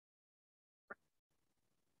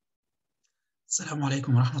Assalamu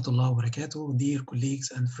alaikum wa rahmatullahi wa barakatuh, dear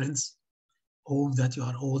colleagues and friends. Hope that you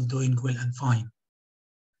are all doing well and fine.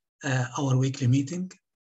 Our weekly meeting.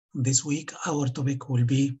 This week, our topic will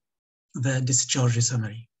be the discharge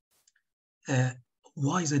summary.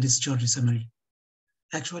 Why the discharge summary?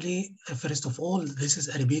 Actually, first of all, this is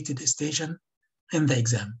a repeated station in the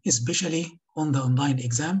exam, especially on the online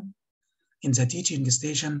exam. In the teaching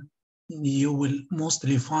station, you will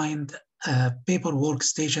mostly find a paperwork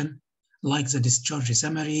station like the discharge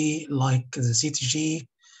summary, like the CTG,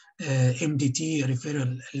 MDT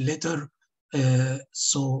referral letter.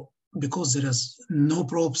 So because there is no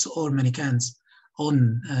probes or manicans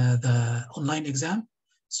on the online exam,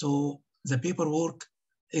 so the paperwork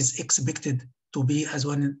is expected to be as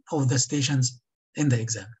one of the stations in the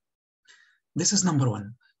exam. This is number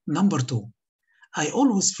one. Number two, I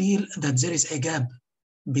always feel that there is a gap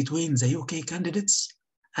between the UK candidates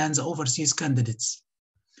and the overseas candidates,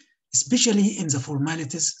 especially in the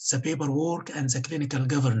formalities, the paperwork, and the clinical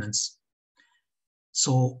governance.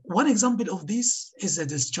 So one example of this is the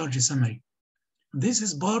discharge summary. This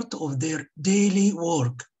is part of their daily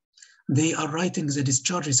work. They are writing the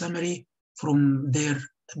discharge summary from their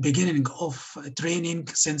beginning of training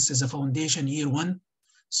since the foundation year one.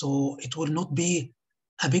 So it will not be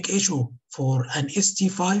a big issue for an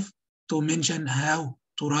ST5 to mention how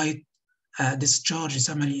to write a discharge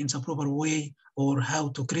summary in the proper way, or how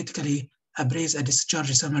to critically appraise a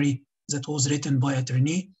discharge summary that was written by a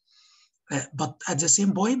trainee. But at the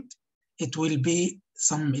same point, it will be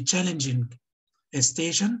some challenging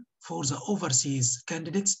station for the overseas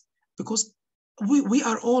candidates, because we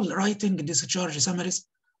are all writing discharge summaries,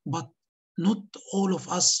 but not all of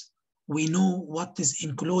us, we know what is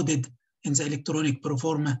included in the electronic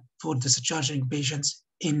profoma for discharging patients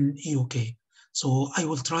in UK. So I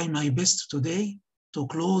will try my best today to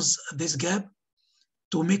close this gap,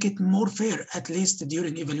 to make it more fair, at least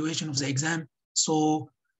during evaluation of the exam. So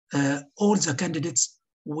all the candidates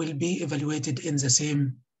will be evaluated in the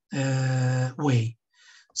same way.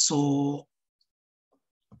 So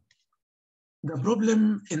the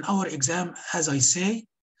problem in our exam, as I say,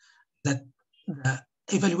 that the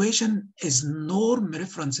evaluation is norm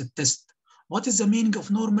reference test. What is the meaning of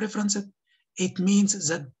norm reference? It means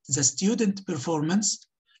that the student performance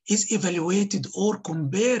is evaluated or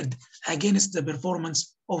compared against the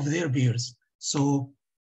performance of their peers. So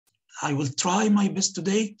I will try my best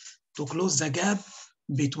today to close the gap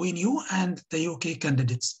between you and the UK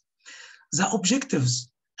candidates. The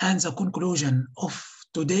objectives and the conclusion of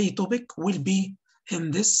today's topic will be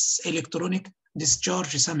in this electronic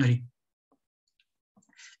discharge summary.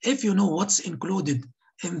 If you know what's included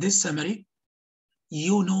in this summary,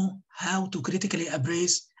 you know how to critically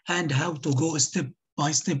appraise and how to go step by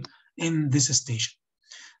step in this station.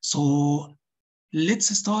 So let's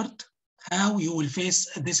start how you will face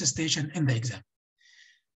this station in the exam.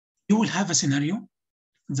 You will have a scenario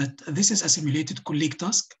that this is a simulated colleague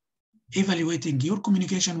task, evaluating your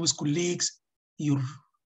communication with colleagues, your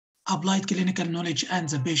applied clinical knowledge, and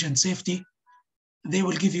the patient safety. They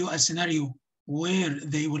will give you a scenario where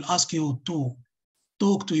they will ask you to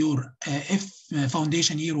talk to your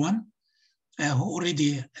foundation year one, who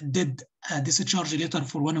already did a discharge letter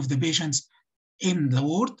for one of the patients in the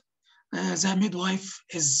ward. The midwife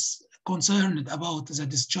is concerned about the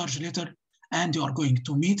discharge letter, and you are going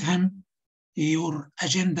to meet him. Your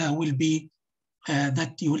agenda will be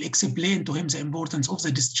that you will explain to him the importance of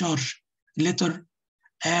the discharge letter,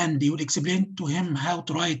 and you will explain to him how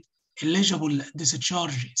to write a legible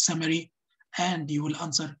discharge summary, and you will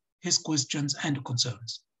answer his questions and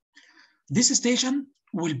concerns. This station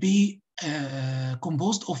will be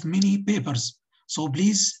composed of many papers. So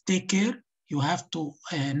please take care. You have to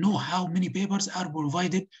know how many papers are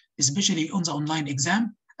provided, especially on the online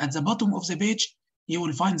exam. At the bottom of the page, you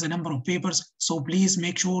will find the number of papers. So please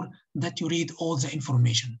make sure that you read all the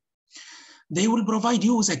information. They will provide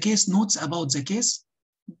you the case notes about the case.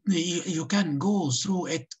 You can go through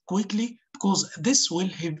it quickly, because this will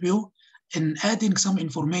help you in adding some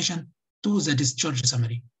information to the discharge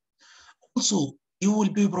summary. Also, you will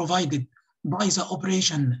be provided by the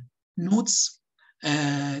operation notes,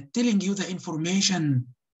 telling you the information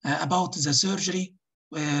about the surgery,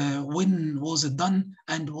 when was it done,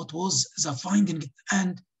 and what was the finding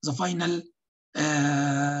and the final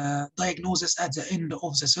diagnosis at the end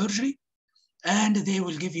of the surgery. And they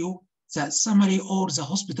will give you the summary or the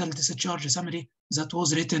hospital discharge summary that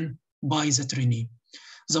was written by the trainee.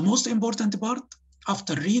 The most important part,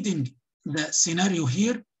 after reading the scenario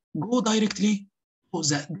here, go directly to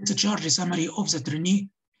the discharge summary of the trainee,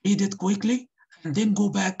 read it quickly, and then go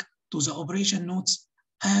back to the operation notes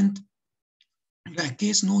and the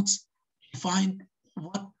case notes find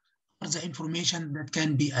what are the information that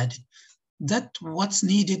can be added. That's what's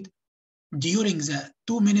needed during the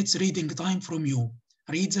 2 minutes reading time from you.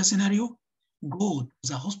 Read the scenario, go to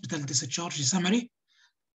the hospital discharge summary,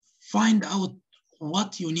 find out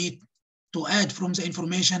what you need to add from the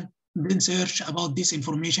information, then search about this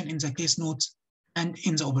information in the case notes and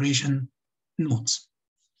in the operation notes.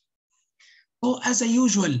 So as a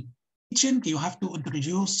usual teaching, you have to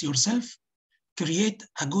introduce yourself, create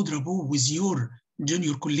a good rapport with your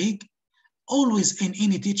junior colleague. Always in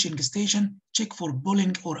any teaching station, check for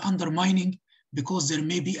bullying or undermining because there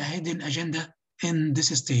may be a hidden agenda in this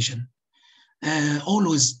station.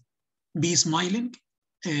 Always be smiling,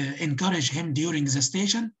 encourage him during the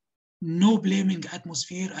station. No blaming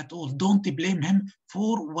atmosphere at all. Don't blame him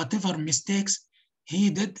for whatever mistakes he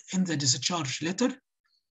did in the discharge letter.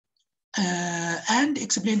 And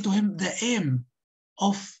explain to him the aim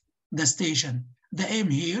of the station. The aim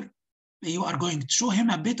here, you are going to show him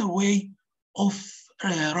a better way of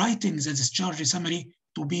writing the discharge summary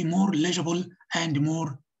to be more legible and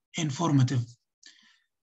more informative.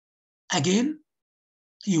 Again,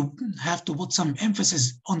 you have to put some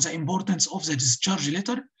emphasis on the importance of the discharge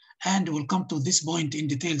letter, and we'll come to this point in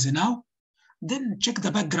details now. Then check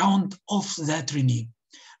the background of the trainee.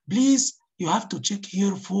 Please, you have to check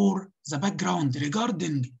here for the background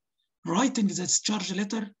regarding writing the discharge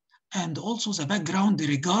letter and also the background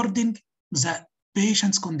regarding the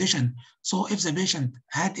patient's condition. So if the patient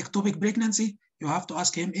had ectopic pregnancy, you have to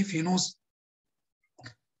ask him if he knows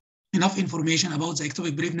enough information about the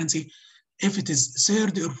ectopic pregnancy. If it is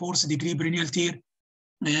 3rd or 4th degree perineal tear,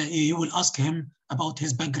 you will ask him about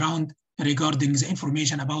his background regarding the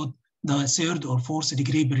information about the 3rd or 4th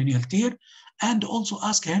degree perineal tear, and also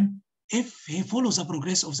ask him if he follows the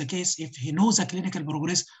progress of the case, if he knows the clinical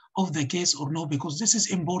progress of the case or no, because this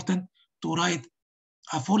is important to write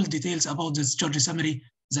a full details about the discharge summary,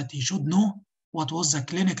 that he should know what was the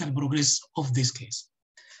clinical progress of this case.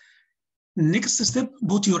 Next step,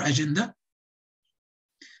 put your agenda.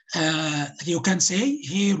 You can say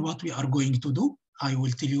here what we are going to do. I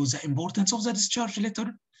will tell you the importance of the discharge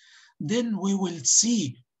letter. Then we will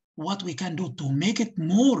see what we can do to make it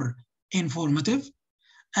more informative.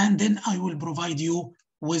 And then I will provide you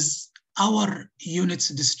with our unit's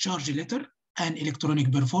discharge letter and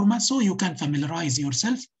electronic performance so you can familiarize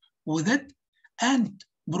yourself with it and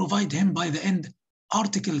provide him by the end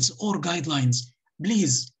articles or guidelines.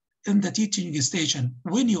 Please, in the teaching station,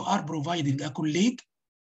 when you are providing a colleague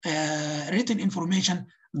written information,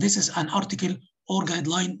 this is an article or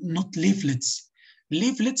guideline, not leaflets.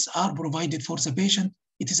 Leaflets are provided for the patient.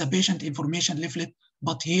 It is a patient information leaflet,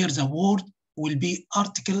 but here the word will be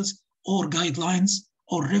articles or guidelines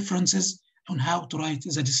or references on how to write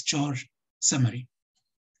the discharge summary.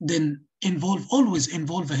 Then always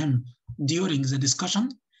involve him during the discussion.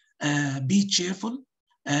 Be cheerful,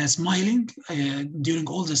 smiling during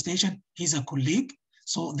all the station. He's a colleague,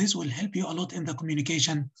 so this will help you a lot in the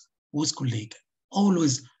communication with colleague.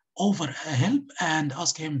 Always offer help and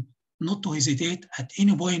ask him not to hesitate at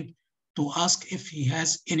any point to ask if he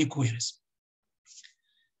has any queries.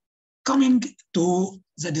 Coming to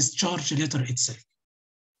the discharge letter itself.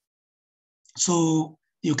 So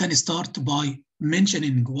you can start by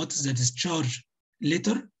mentioning what is the discharge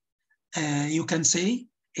letter. You can say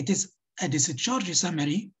it is a discharge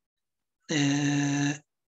summary,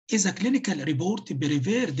 is a clinical report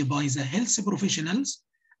prepared by the health professionals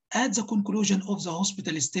at the conclusion of the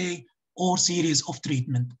hospital stay or series of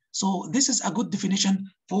treatment. So this is a good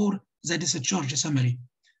definition for the discharge summary.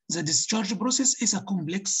 The discharge process is a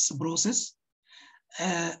complex process.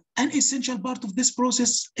 An essential part of this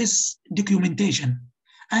process is documentation.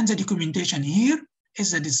 And the documentation here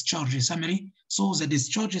is the discharge summary. So the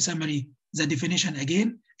discharge summary, the definition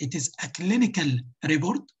again, it is a clinical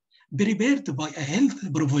report prepared by a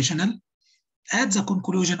health professional at the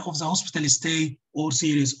conclusion of the hospital stay or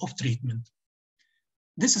series of treatment.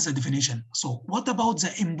 This is a definition. So what about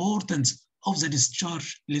the importance of the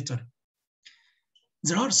discharge letter?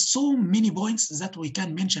 There are so many points that we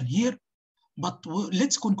can mention here, but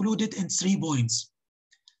let's conclude it in 3 points.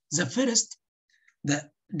 The first, the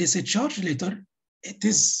discharge letter, it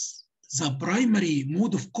is the primary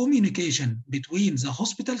mode of communication between the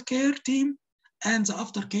hospital care team and the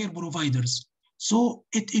aftercare providers. So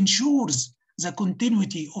it ensures the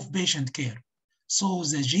continuity of patient care. So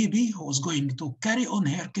the GP who is going to carry on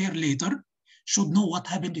her care later should know what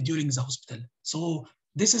happened during the hospital. So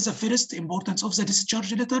this is the first importance of the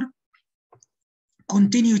discharge letter.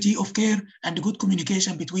 Continuity of care and good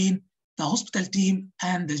communication between the hospital team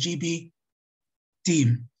and the GP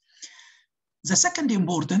team. The second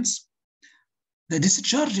importance, the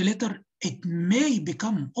discharge letter it may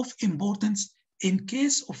become of importance in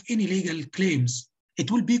case of any legal claims. It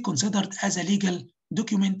will be considered as a legal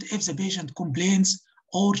document if the patient complains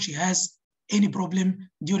or she has any problem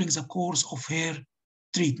during the course of her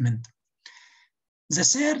treatment. The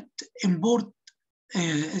third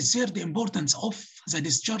importance of the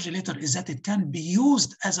discharge letter is that it can be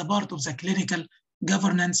used as a part of the clinical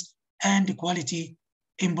governance and quality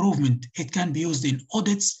improvement. It can be used in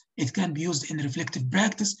audits, it can be used in reflective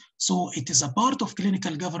practice, so it is a part of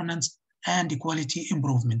clinical governance and quality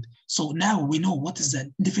improvement. So now we know what is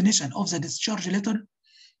the definition of the discharge letter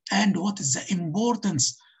and what is the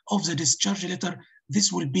importance of the discharge letter.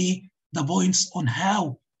 This will be the points on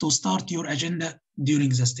how to start your agenda during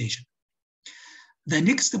the station. The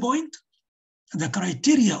next point, the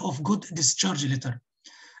criteria of good discharge letter.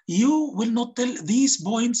 You will not tell these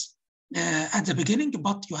points at the beginning,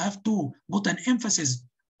 but you have to put an emphasis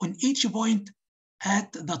on each point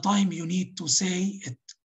at the time you need to say it.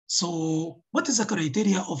 So what is the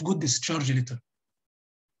criteria of good discharge letter?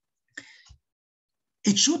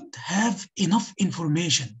 It should have enough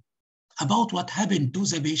information about what happened to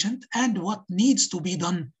the patient and what needs to be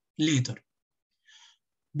done later.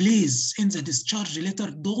 Please, in the discharge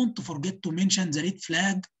letter, don't forget to mention the red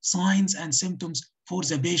flag signs and symptoms for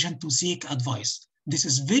the patient to seek advice. This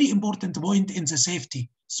is very important point in the safety.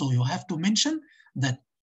 So you have to mention that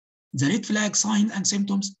the red flag signs and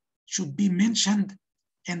symptoms should be mentioned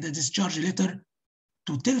in the discharge letter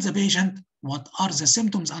to tell the patient what are the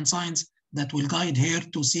symptoms and signs that will guide her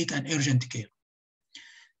to seek an urgent care.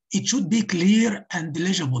 It should be clear and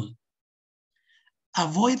legible.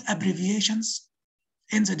 Avoid abbreviations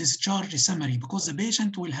in the discharge summary because the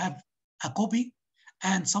patient will have a copy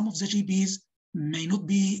and some of the GPs may not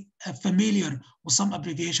be familiar with some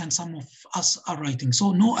abbreviation some of us are writing.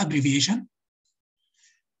 So no abbreviation.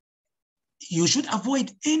 You should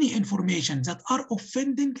avoid any information that are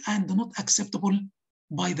offending and not acceptable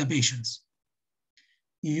by the patients.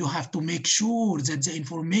 You have to make sure that the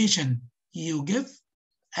information you give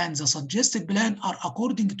and the suggested plan are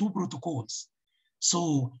according to protocols.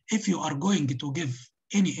 So if you are going to give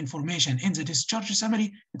any information in the discharge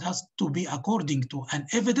summary, it has to be according to an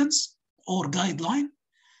evidence or guideline.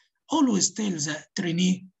 Always tell the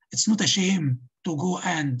trainee it's not a shame to go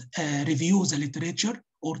and review the literature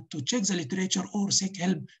or to check the literature or seek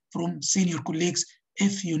help from senior colleagues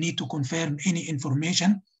if you need to confirm any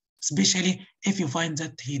information, especially if you find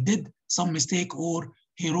that he did some mistake or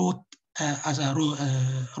he wrote as a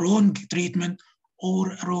wrong treatment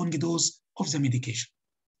or wrong dose of the medication.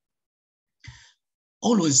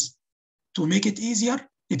 Always, to make it easier,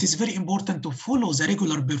 it is very important to follow the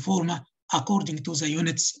regular profoma according to the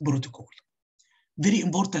unit's protocol. Very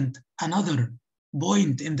important, another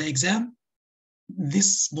point in the exam,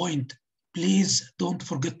 this point, please don't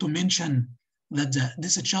forget to mention that the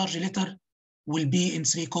discharge letter will be in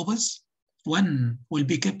 3 copies. One will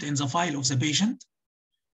be kept in the file of the patient.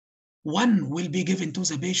 One will be given to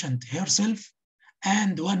the patient herself,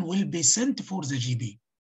 and one will be sent for the GP.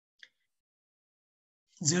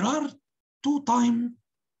 There are 2 time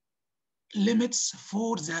limits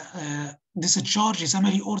for the discharge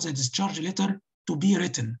summary or the discharge letter to be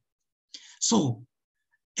written. So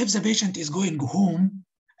if the patient is going home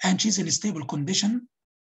and she's in a stable condition,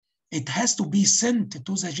 it has to be sent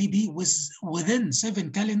to the GP within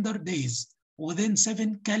 7 calendar days. Within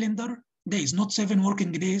 7 calendar days, not 7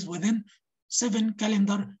 working days, within 7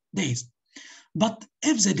 calendar days. But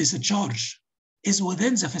if the discharge is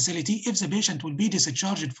within the facility, if the patient will be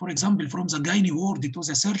discharged, for example, from the gynae ward to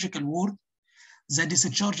the surgical ward, the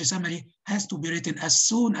discharge summary has to be written as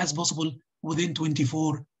soon as possible within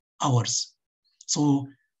 24 hours. So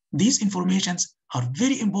these informations are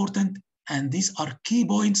very important, and these are key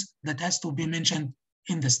points that has to be mentioned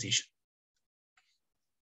in the station.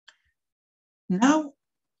 Now,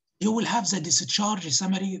 you will have the discharge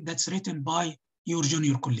summary that's written by your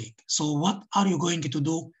junior colleague. So what are you going to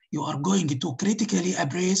do? You are going to critically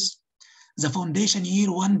appraise the foundation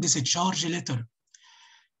year 1 discharge letter.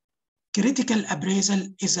 Critical appraisal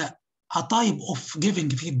is a type of giving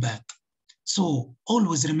feedback. So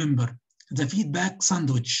always remember the feedback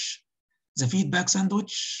sandwich. The feedback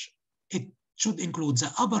sandwich, it should include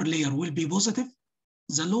the upper layer will be positive,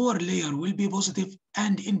 the lower layer will be positive,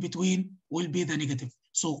 and in between will be the negative.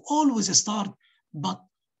 So always start, but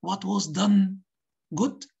what was done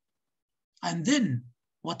good, and then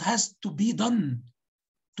what has to be done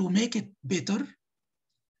to make it better,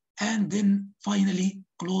 and then finally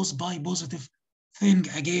close by positive thing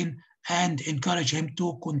again and encourage him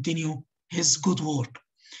to continue his good work.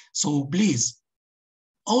 So please,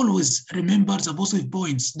 always remember the positive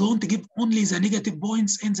points. Don't give only the negative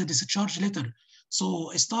points in the discharge letter. So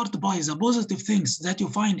start by the positive things that you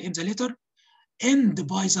find in the letter, end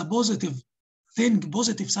by the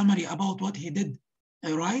positive summary about what he did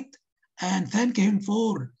right, and thank him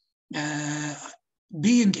for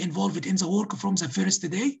being involved in the work from the first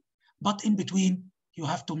day. But in between, you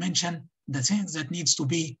have to mention the things that needs to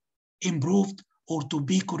be improved or to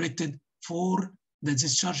be corrected for the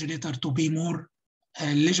discharge letter to be more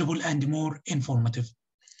legible and more informative.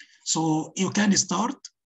 So you can start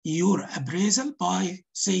your appraisal by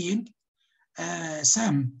saying,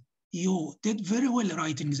 Sam, you did very well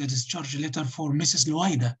writing the discharge letter for Mrs.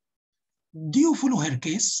 Luaida. Do you follow her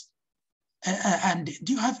case? And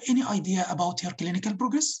do you have any idea about her clinical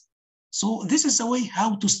progress? So this is the way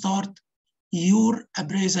how to start your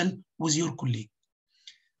appraisal with your colleague.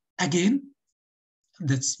 Again,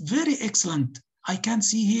 that's very excellent. I can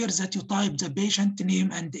see here that you typed the patient name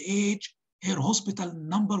and age, her hospital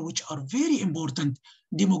number, which are very important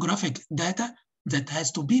demographic data that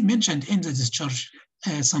has to be mentioned in the discharge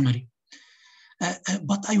summary.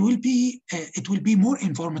 But it will be more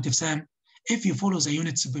informative, Sam, if you follow the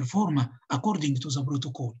unit's profoma according to the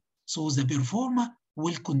protocol. So the profoma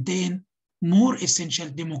will contain more essential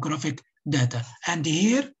demographic data. And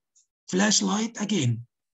here, flashlight again.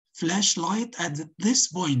 Flashlight at this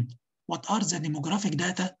point. What are the demographic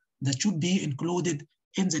data that should be included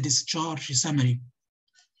in the discharge summary?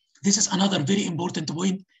 This is another very important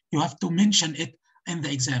point. You have to mention it in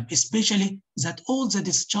the exam, especially that all the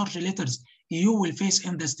discharge letters you will face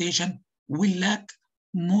in the station will lack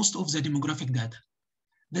most of the demographic data.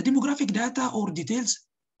 The demographic data or details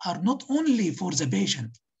are not only for the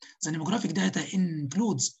patient. The demographic data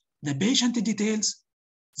includes the patient details,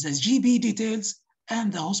 the GB details,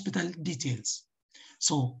 and the hospital details.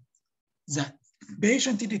 So the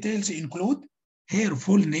patient details include her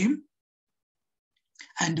full name,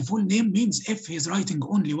 and full name means if he's writing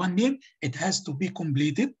only one name, it has to be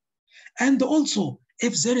completed. And also,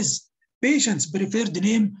 if there is patient's preferred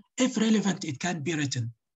name, if relevant, it can be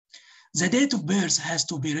written. The date of birth has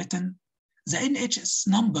to be written. The NHS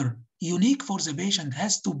number unique for the patient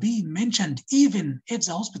has to be mentioned even if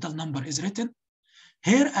the hospital number is written.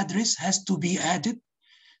 Her address has to be added.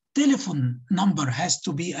 Telephone number has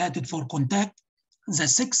to be added for contact. The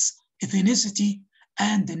sex, ethnicity,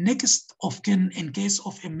 and the next of kin in case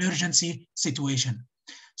of emergency situation.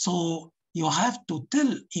 So you have to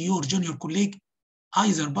tell your junior colleague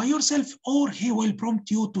either by yourself or he will prompt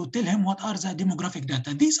you to tell him what are the demographic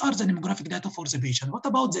data. These are the demographic data for the patient. What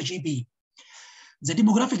about the GB? The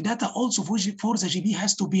demographic data also for the GB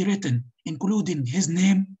has to be written, including his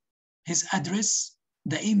name, his address,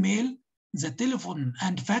 the email, the telephone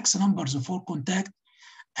and fax numbers for contact,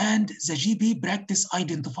 and the GB practice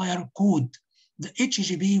identifier code. The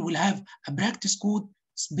HGB will have a practice code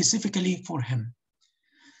specifically for him.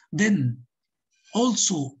 Then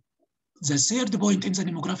also the third point in the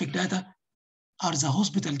demographic data are the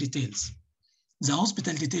hospital details. The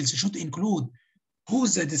hospital details should include who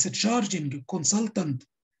is the discharging consultant,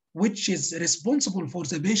 which is responsible for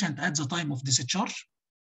the patient at the time of discharge.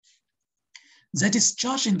 The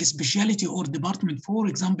discharging specialty or department, for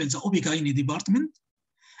example, the OB/GYN department,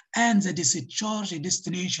 and the discharge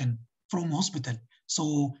destination from hospital.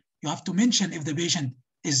 So you have to mention if the patient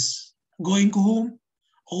is going home,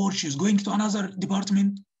 or she's going to another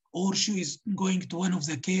department, or she is going to one of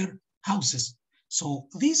the care houses. So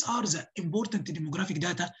these are the important demographic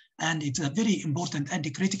data, and it's a very important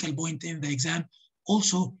and critical point in the exam.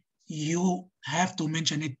 Also, you have to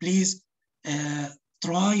mention it. Please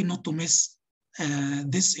try not to miss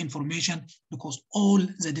this information, because all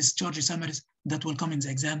the discharge summaries that will come in the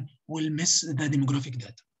exam will miss the demographic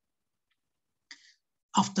data.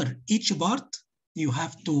 After each part, you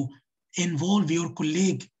have to involve your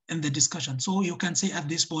colleague in the discussion. So you can say at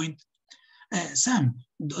this point, Sam,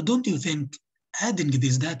 don't you think adding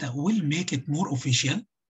this data will make it more official?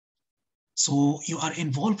 So you are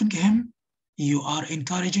involving him, you are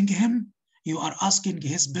encouraging him, you are asking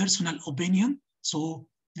his personal opinion. So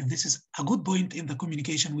this is a good point in the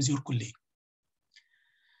communication with your colleague.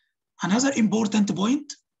 Another important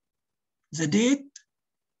point, the date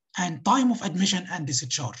and time of admission and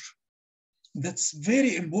discharge. That's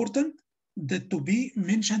very important that to be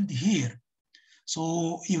mentioned here.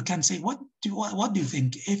 So you can say, what do you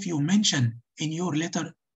think if you mention in your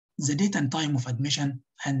letter the date and time of admission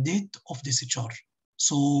and date of discharge?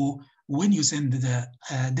 So when you send the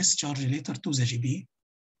discharge letter to the GB,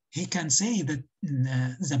 he can say that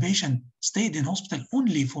the patient stayed in hospital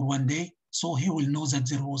only for 1 day, so he will know that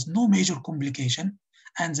there was no major complication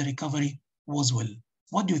and the recovery was well.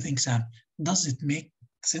 What do you think, Sam? Does it make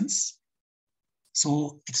sense?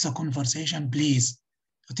 So it's a conversation, please.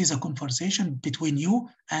 It is a conversation between you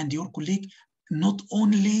and your colleague, not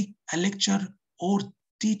only a lecture or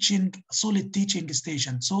teaching, solid teaching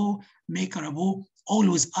station. So make a rabo,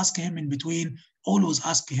 always ask him in between, always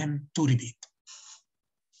ask him to repeat.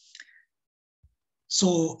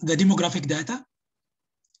 So the demographic data,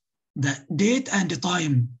 the date and the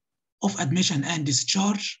time of admission and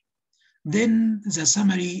discharge, then the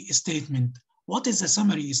summary statement. What is the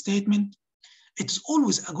summary statement? It's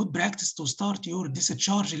always a good practice to start your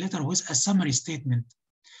discharge letter with a summary statement.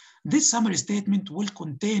 This summary statement will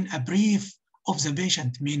contain a brief of the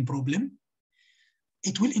patient main problem.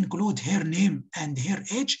 It will include her name and her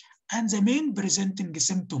age and the main presenting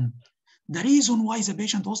symptom, the reason why the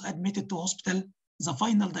patient was admitted to hospital, the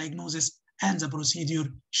final diagnosis, and the procedure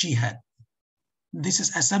she had. This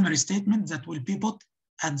is a summary statement that will be put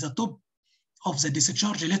at the top of the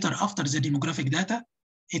discharge letter after the demographic data.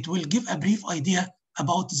 It will give a brief idea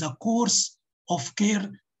about the course of care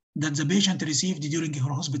that the patient received during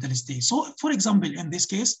her hospital stay. So, for example, in this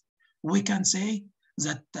case, we can say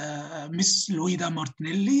that Miss Luida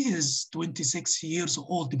Martinelli is 26 years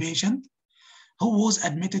old patient who was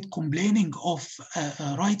admitted complaining of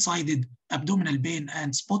right-sided abdominal pain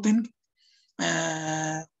and spotting,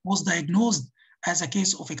 was diagnosed as a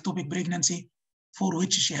case of ectopic pregnancy for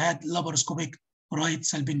which she had laparoscopic right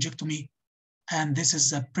salpingectomy. And this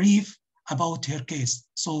is a brief about her case.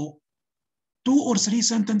 So 2 or 3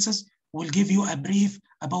 sentences will give you a brief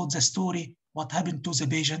about the story, what happened to the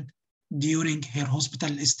patient during her hospital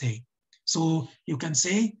stay. So you can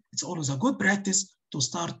say it's always a good practice to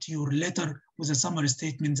start your letter with a summary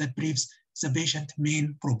statement that briefs the patient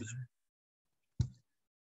main problem.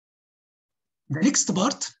 The next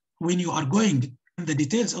part, when you are going in the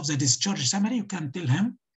details of the discharge summary, you can tell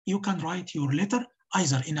him, you can write your letter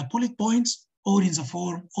either in a bullet points or in the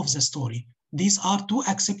form of the story. These are 2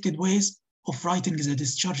 accepted ways of writing the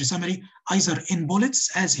discharge summary, either in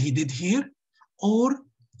bullets, as he did here, or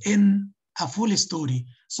in a full story.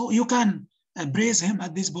 So you can praise him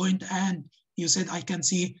at this point, and you said, I can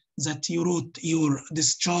see that you wrote your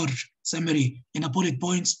discharge summary in a bullet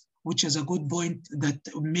points, which is a good point that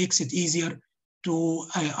makes it easier to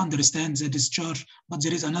understand the discharge. But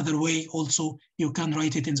there is another way also. You can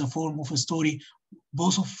write it in the form of a story.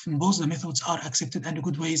 Both the methods are accepted and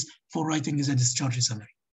good ways for writing the discharge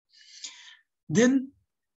summary. Then,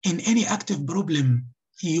 in any active problem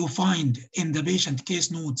you find in the patient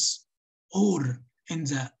case notes or in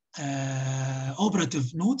the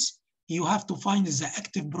operative notes, you have to find the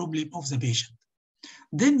active problem of the patient.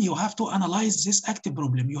 Then you have to analyze this active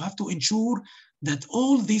problem. You have to ensure that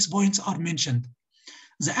all these points are mentioned.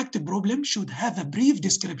 The active problem should have a brief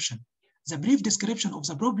description. The brief description of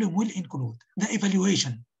the problem will include the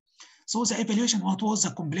evaluation. So the evaluation, what was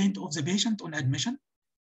the complaint of the patient on admission?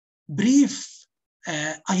 Brief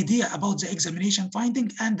idea about the examination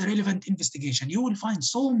finding and the relevant investigation. You will find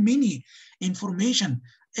so many information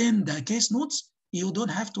in the case notes. You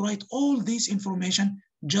don't have to write all this information,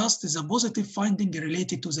 just the positive finding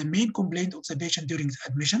related to the main complaint of the patient during the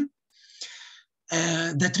admission.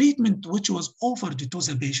 The treatment which was offered to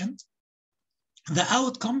the patient, the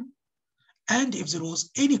outcome, and if there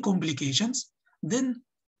was any complications, then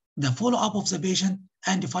the follow-up of the patient,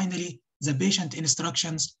 and finally, the patient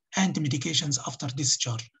instructions and medications after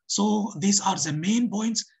discharge. So these are the main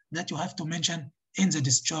points that you have to mention in the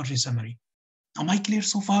discharge summary. Am I clear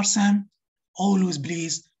so far, Sam? Always,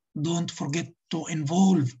 please, don't forget to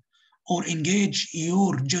involve or engage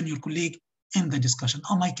your junior colleague in the discussion.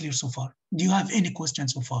 Am I clear so far? Do you have any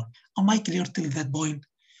questions so far? Am I clear till that point?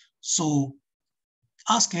 So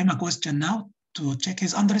ask him a question now to check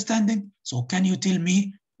his understanding. So can you tell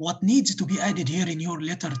me what needs to be added here in your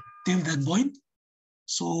letter till that point?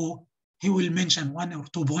 So he will mention 1 or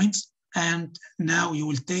 2 points, and now you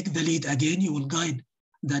will take the lead again. You will guide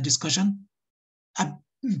the discussion.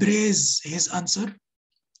 Praise his answer.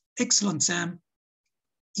 Excellent, Sam.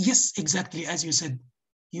 Yes, exactly as you said.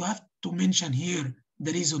 You have to mention here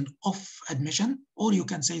the reason of admission, or you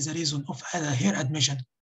can say the reason of her admission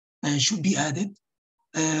should be added,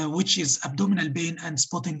 which is abdominal pain and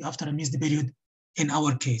spotting after a missed period in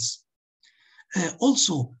our case.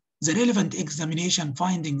 Also, the relevant examination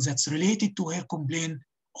findings that's related to her complaint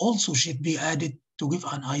also should be added to give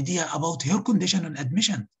an idea about her condition on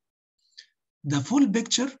admission. The full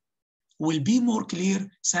picture will be more clear,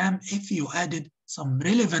 Sam, if you added some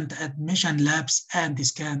relevant admission labs and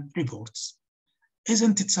scan reports.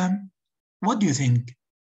 Isn't it, Sam? What do you think?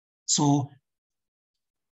 So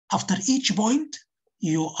after each point,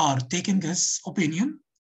 you are taking his opinion,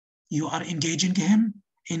 you are engaging him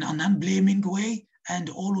in an unblaming way, and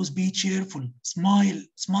always be cheerful. Smile,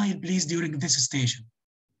 smile please during this station.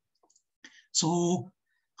 So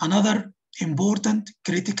another important,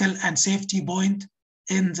 critical, and safety point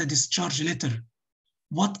in the discharge letter.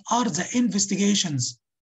 What are the investigations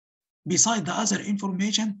beside the other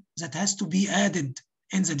information that has to be added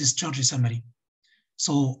in the discharge summary?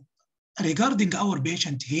 So regarding our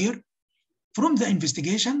patient here, from the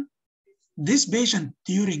investigation, this patient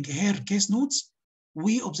during her case notes,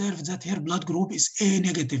 we observed that her blood group is A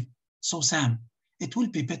negative. So Sam, it will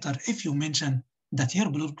be better if you mention that her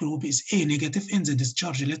blood group is A negative in the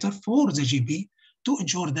discharge letter for the GP to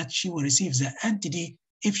ensure that she will receive the anti-D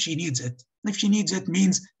if she needs it. If she needs it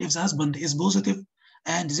means if the husband is positive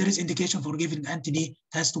and there is indication for giving anti-D,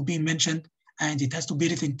 it has to be mentioned and it has to be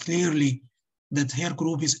written clearly that her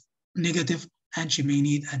group is negative and she may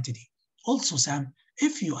need anti-D. Also, Sam,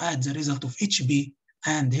 if you add the result of HB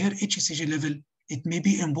and her HCG level, it may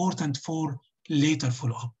be important for later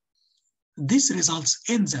follow-up. This results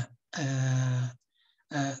in the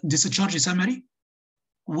discharge summary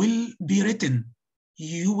will be written.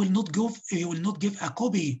 You will not give a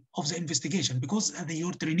copy of the investigation because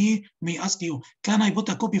your trainee may ask you, can I put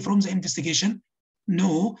a copy from the investigation?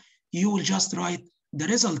 No, you will just write the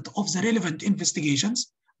result of the relevant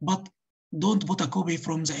investigations, but don't put a copy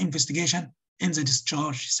from the investigation in the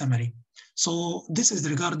discharge summary. So this is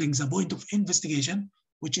regarding the point of investigation,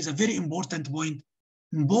 which is a very important point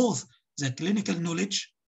in both the clinical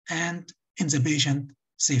knowledge and in the patient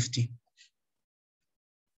safety.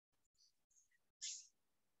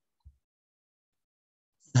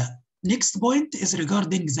 The next point is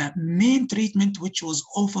regarding the main treatment which was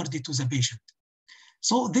offered to the patient.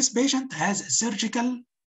 So this patient has surgical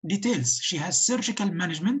details. She has surgical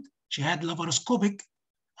management. She had laparoscopic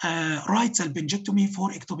right salpingectomy for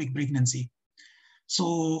ectopic pregnancy.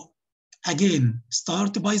 So again,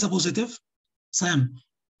 start by the positive. Sam,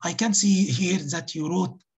 I can see here that you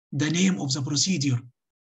wrote the name of the procedure.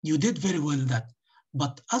 You did very well that,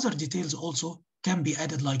 but other details also can be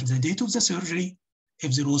added, like the date of the surgery,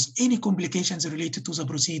 if there was any complications related to the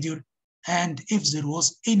procedure, and if there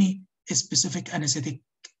was any specific anesthetic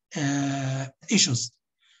issues.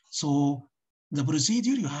 So the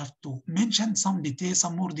procedure, you have to mention some details,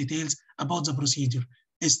 some more details about the procedure.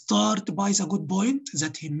 Start by the good point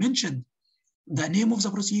that he mentioned the name of the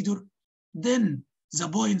procedure, then the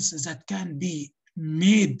points that can be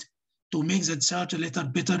made to make the discharge letter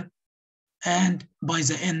better, and by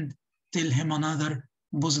the end, tell him another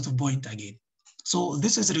positive point again. So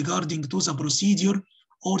this is regarding to the procedure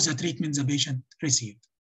or the treatment the patient received.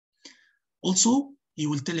 Also, you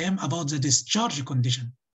will tell him about the discharge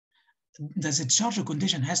condition. The discharge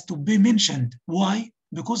condition has to be mentioned. Why?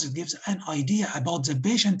 Because it gives an idea about the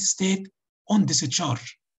patient state on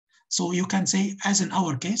discharge. So you can say, as in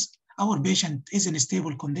our case, our patient is in a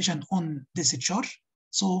stable condition on discharge.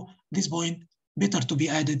 So this point better to be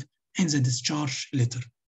added in the discharge letter.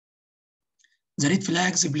 The red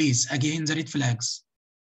flags, please. Again, the red flags.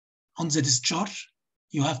 On the discharge,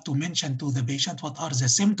 you have to mention to the patient what are the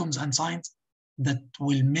symptoms and signs that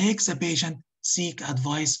will make the patient seek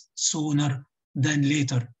advice sooner than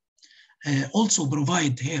later. Also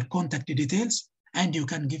provide her contact details, and you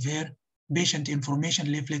can give her patient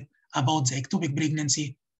information leaflet about the ectopic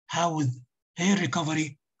pregnancy, how with her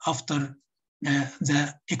recovery after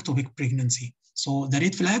the ectopic pregnancy. So the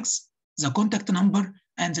red flags, the contact number,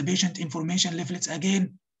 and the patient information leaflets,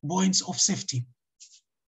 again, points of safety.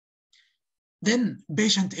 Then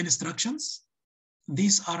patient instructions.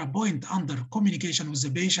 These are a point under communication with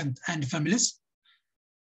the patient and families.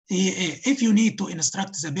 If you need to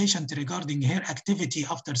instruct the patient regarding her activity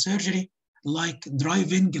after surgery, like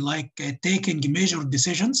driving, like taking major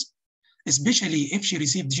decisions, especially if she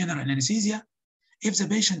received general anesthesia, if the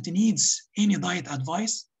patient needs any diet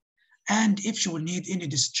advice, and if she will need any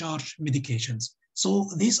discharge medications. So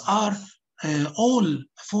these are all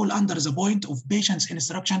fall under the point of patient's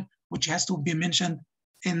instruction, which has to be mentioned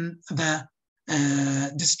in the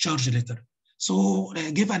discharge letter. So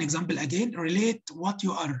give an example again, relate what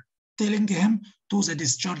you are telling him to the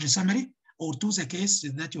discharge summary or to the case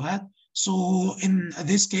that you had. So in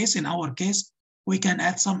this case, in our case, we can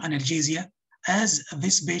add some analgesia, as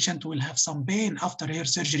this patient will have some pain after her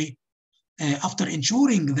surgery, after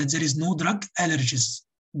ensuring that there is no drug allergies.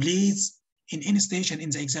 Please, in any station in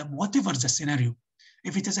the exam, whatever the scenario,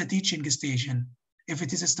 if it is a teaching station, if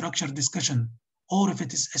it is a structured discussion, or if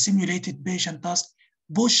it is a simulated patient task,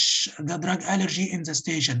 push the drug allergy in the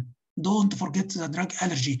station. Don't forget the drug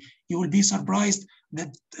allergy. You will be surprised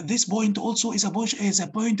that this point also is a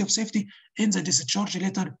point of safety in the discharge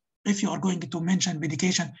letter if you are going to mention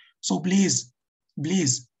medication. So please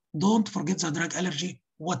don't forget the drug allergy,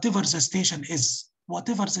 whatever the station is.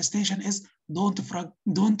 Whatever the station is, don't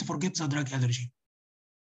forget the drug allergy.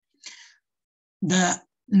 The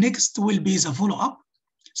next will be the follow-up.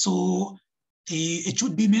 So it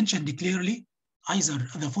should be mentioned clearly, either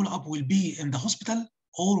the follow-up will be in the hospital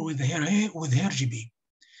or with her GP.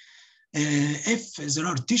 If there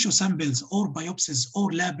are tissue samples or biopsies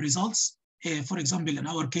or lab results, for example, in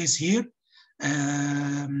our case here,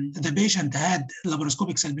 the patient had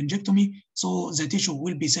laparoscopic salpingectomy, so the tissue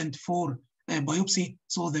will be sent for biopsy.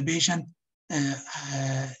 So the patient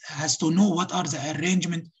has to know what are the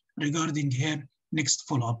arrangement regarding her next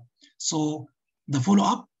follow-up. So the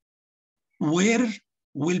follow-up where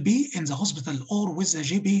will be in the hospital or with the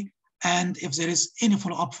GP, and if there is any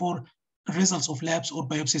follow-up for results of labs or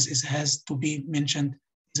biopsies, it has to be mentioned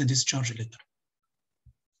in the discharge letter.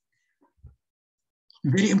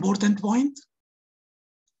 Very important point,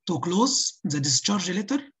 to close the discharge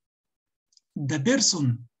letter, the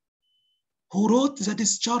person who wrote the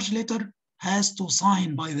discharge letter has to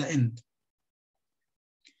sign by the end.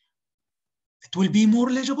 It will be more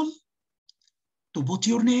legible to put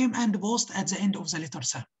your name and post at the end of the letter,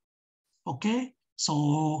 Sam. Okay,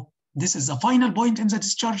 so this is the final point in the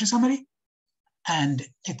discharge summary, and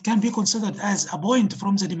it can be considered as a point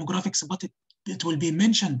from the demographics, but it will be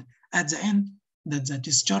mentioned at the end that the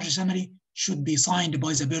discharge summary should be signed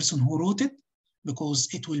by the person who wrote it, because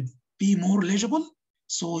it will be more legible.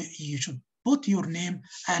 So you should put your name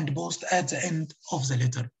and post at the end of the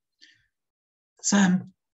letter.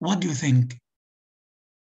 Sam, what do you think?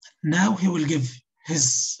 Now he will give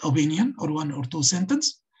his opinion or one or two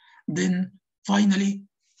sentences. Then finally,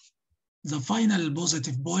 the final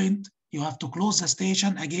positive point, you have to close the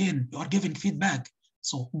station. Again, you are giving feedback.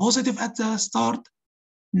 So positive at the start,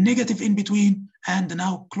 negative in between, and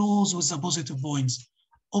now close with the positive points.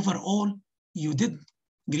 Overall, you did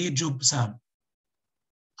great job, Sam.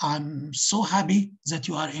 I'm so happy that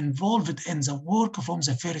you are involved in the work from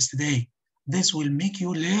the first day. This will make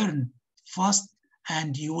you learn fast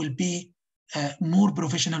and you will be more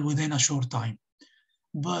professional within a short time.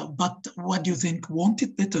 But what do you think? Want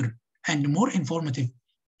it better and more informative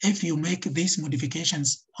if you make these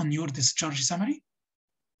modifications on your discharge summary?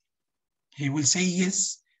 He will say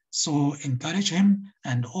yes. So encourage him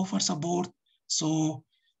and offer support so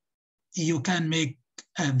you can make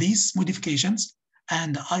these modifications,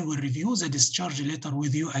 and I will review the discharge letter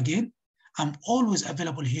with you again. I'm always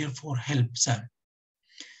available here for help, Sam.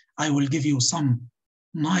 I will give you some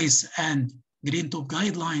nice and green top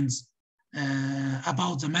guidelines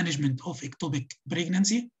about the management of ectopic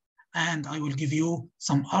pregnancy, and I will give you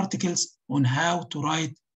some articles on how to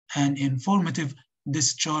write an informative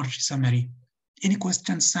discharge summary. Any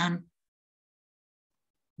questions, Sam?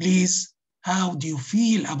 Please, how do you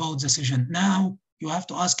feel about the session? Now you have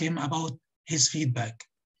to ask him about his feedback.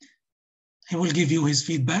 He will give you his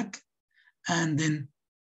feedback, and then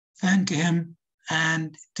thank him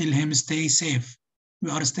and tell him stay safe. We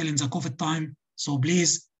are still in the COVID time, so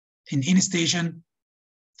please, in any station,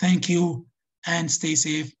 thank you and stay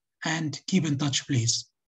safe and keep in touch, please.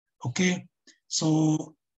 Okay,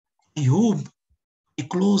 so I hope I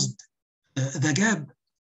closed the gap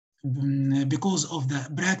because of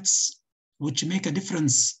the practice, which make a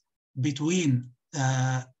difference between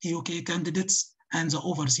UK candidates and the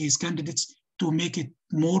overseas candidates to make it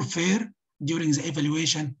more fair during the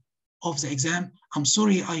evaluation of the exam. I'm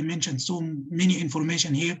sorry I mentioned so many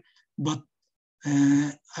information here, but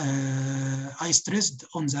I stressed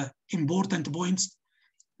on the important points.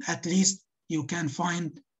 At least you can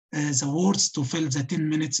find the words to fill the 10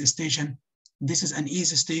 minutes station. This is an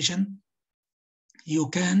easy station. You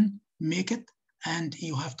can make it and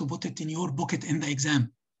you have to put it in your pocket in the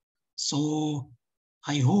exam. So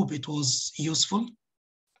I hope it was useful.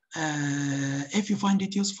 If you find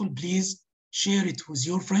it useful, please share it with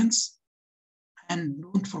your friends and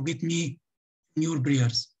don't forget me in your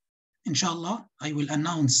prayers. Inshallah, I will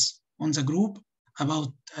announce on the group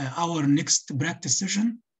about our next practice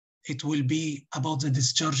session. It will be about the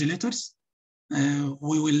discharge letters.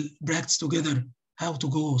 We will practice together how to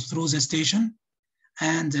go through the station.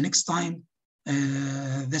 And the next time,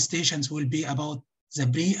 the stations will be about the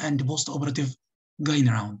pre and post-operative going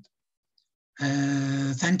around.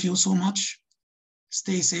 Thank you so much.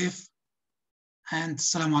 Stay safe. And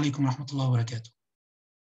Assalamu alaikum wa rahmatullahi wa barakatuh.